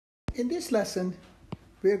In this lesson,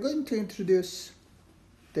 we are going to introduce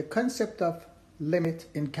the concept of limit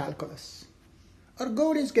in calculus. Our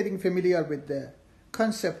goal is getting familiar with the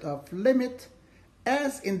concept of limit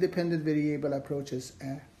as independent variable approaches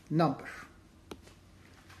a number.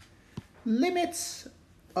 Limits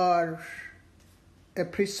are a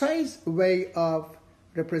precise way of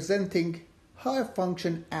representing how a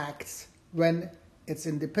function acts when its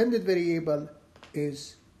independent variable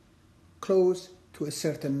is close to a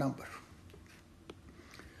certain number.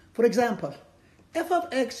 For example, f of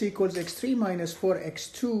x equals x3 minus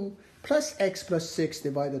 4x2 plus x plus 6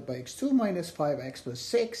 divided by x2 minus 5x plus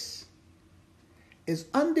 6 is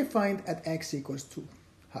undefined at x equals 2.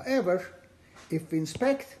 However, if we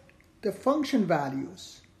inspect the function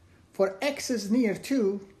values for x's near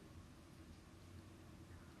 2,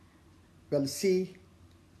 we'll see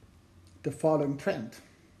the following trend.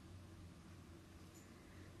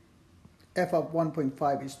 F of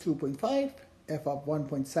 1.5 is 2.5, f of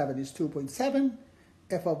 1.7 is 2.7,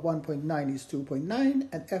 f of 1.9 is 2.9,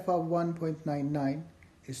 and f of 1.99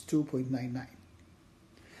 is 2.99.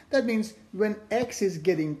 That means when x is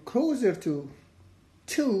getting closer to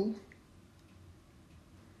 2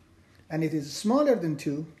 and it is smaller than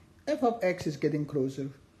 2, f of x is getting closer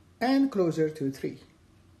and closer to 3.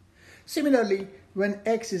 Similarly, when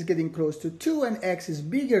x is getting close to 2 and x is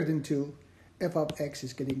bigger than 2, f of x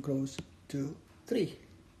is getting close to 3.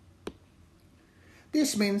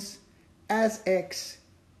 This means as x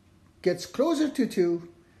gets closer to 2,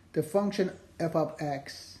 the function f of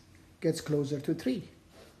x gets closer to 3.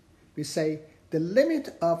 We say the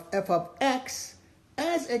limit of f of x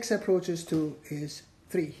as x approaches 2 is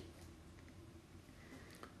 3.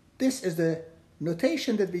 This is the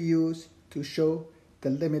notation that we use to show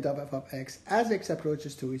the limit of f of x as x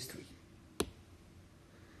approaches 2 is 3.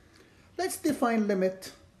 Let's define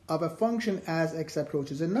limit of a function as x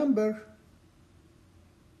approaches a number.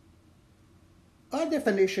 Our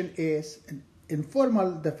definition is an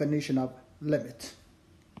informal definition of limit.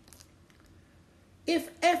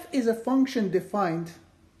 If f is a function defined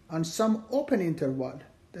on some open interval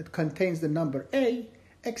that contains the number a,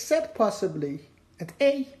 except possibly at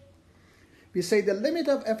a, we say the limit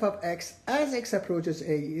of f of x as x approaches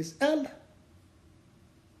a is L,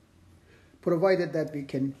 provided that we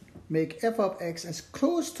can make f of x as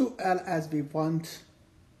close to L as we want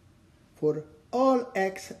for all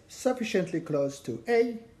x sufficiently close to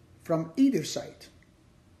a from either side,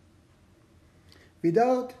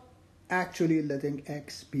 without actually letting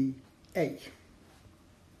x be a.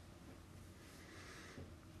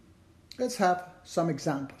 Let's have some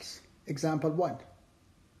examples. Example 1.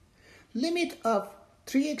 Limit of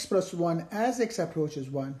 3x plus 1 as x approaches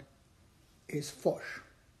 1 is 4.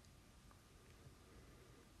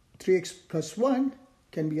 3x plus 1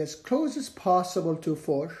 can be as close as possible to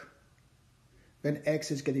 4 when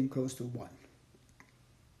x is getting close to 1.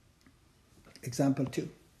 Example 2.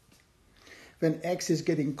 When x is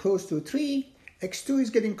getting close to 3, x2 is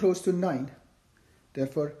getting close to 9.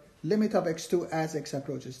 Therefore, limit of x2 as x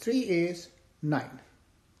approaches 3 is 9.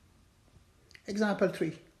 Example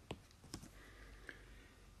 3.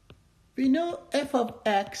 We know f of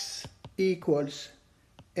x equals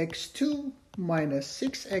x2 minus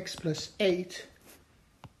 6x plus 8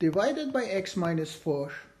 divided by x minus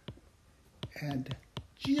 4, and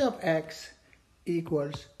g of x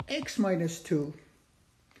equals x minus 2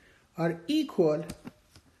 are equal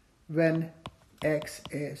when x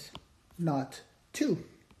is not 2.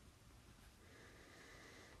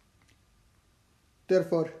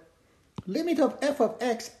 Therefore, limit of f of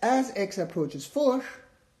x as x approaches 4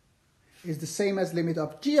 is the same as limit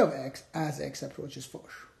of g of x as x approaches 4.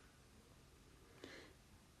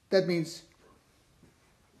 That means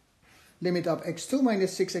limit of x2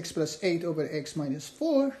 minus 6x plus 8 over x minus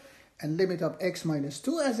 4 and limit of x minus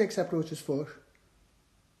 2 as x approaches 4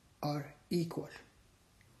 are equal.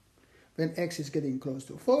 When x is getting close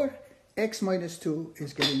to 4, x minus 2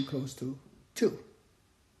 is getting close to 2.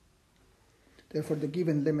 Therefore, the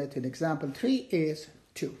given limit in example 3 is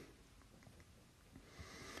 2.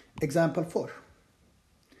 Example 4.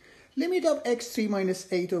 Limit of x3 minus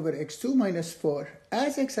 8 over x2 minus 4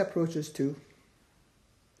 as x approaches 2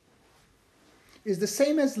 is the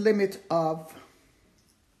same as limit of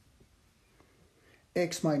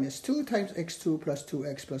x minus 2 times x2 plus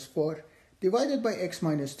 2x plus 4 divided by x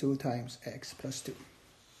minus 2 times x plus 2.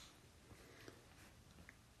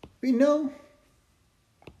 We know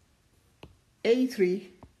a3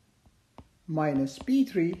 minus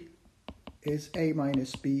b3 is a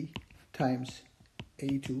minus b times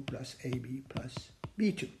a2 plus ab plus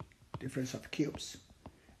b2, difference of cubes.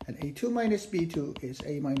 And a2 minus b2 is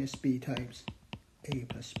a minus b times a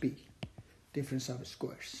plus b, difference of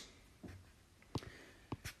squares.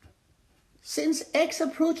 Since x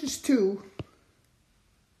approaches 2,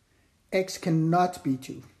 x cannot be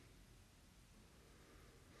 2.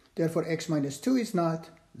 Therefore, x minus 2 is not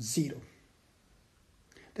 0.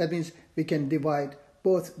 That means we can divide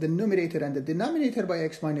both the numerator and the denominator by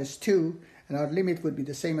x minus 2, and our limit would be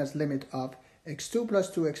the same as limit of x2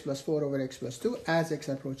 plus 2x plus 4 over x plus 2 as x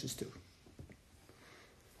approaches 2.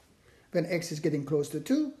 When x is getting close to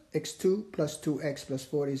 2, x2 plus 2x plus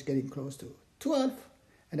 4 is getting close to 12,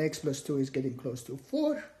 and x plus 2 is getting close to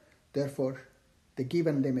 4. Therefore, the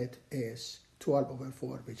given limit is 12 over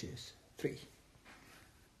 4, which is 3.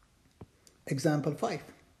 Example 5.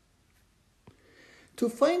 To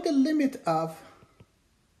find the limit of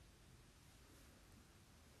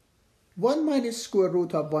 1 minus square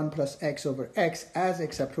root of 1 plus x over x as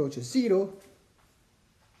x approaches 0,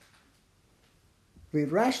 we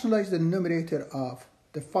rationalize the numerator of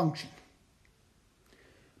the function.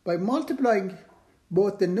 By multiplying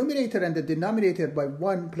both the numerator and the denominator by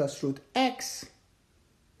 1 plus root x,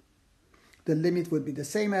 the limit would be the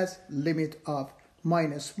same as limit of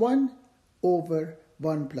minus 1 over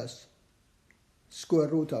 1 plus square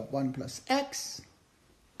root of 1 plus x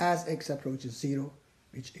as x approaches 0,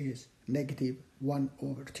 which is negative 1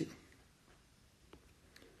 over 2.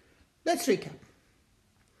 Let's recap.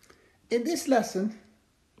 In this lesson,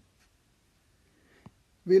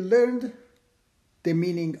 we learned the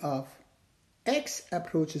meaning of x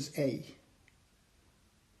approaches a.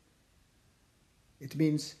 It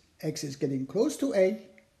means x is getting close to a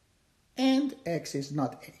and x is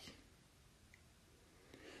not a.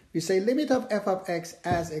 We say limit of f of x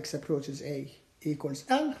as x approaches a equals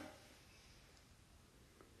L,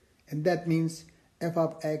 and that means f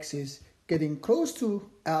of x is getting close to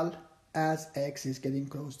L as x is getting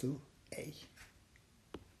close to a.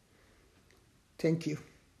 Thank you.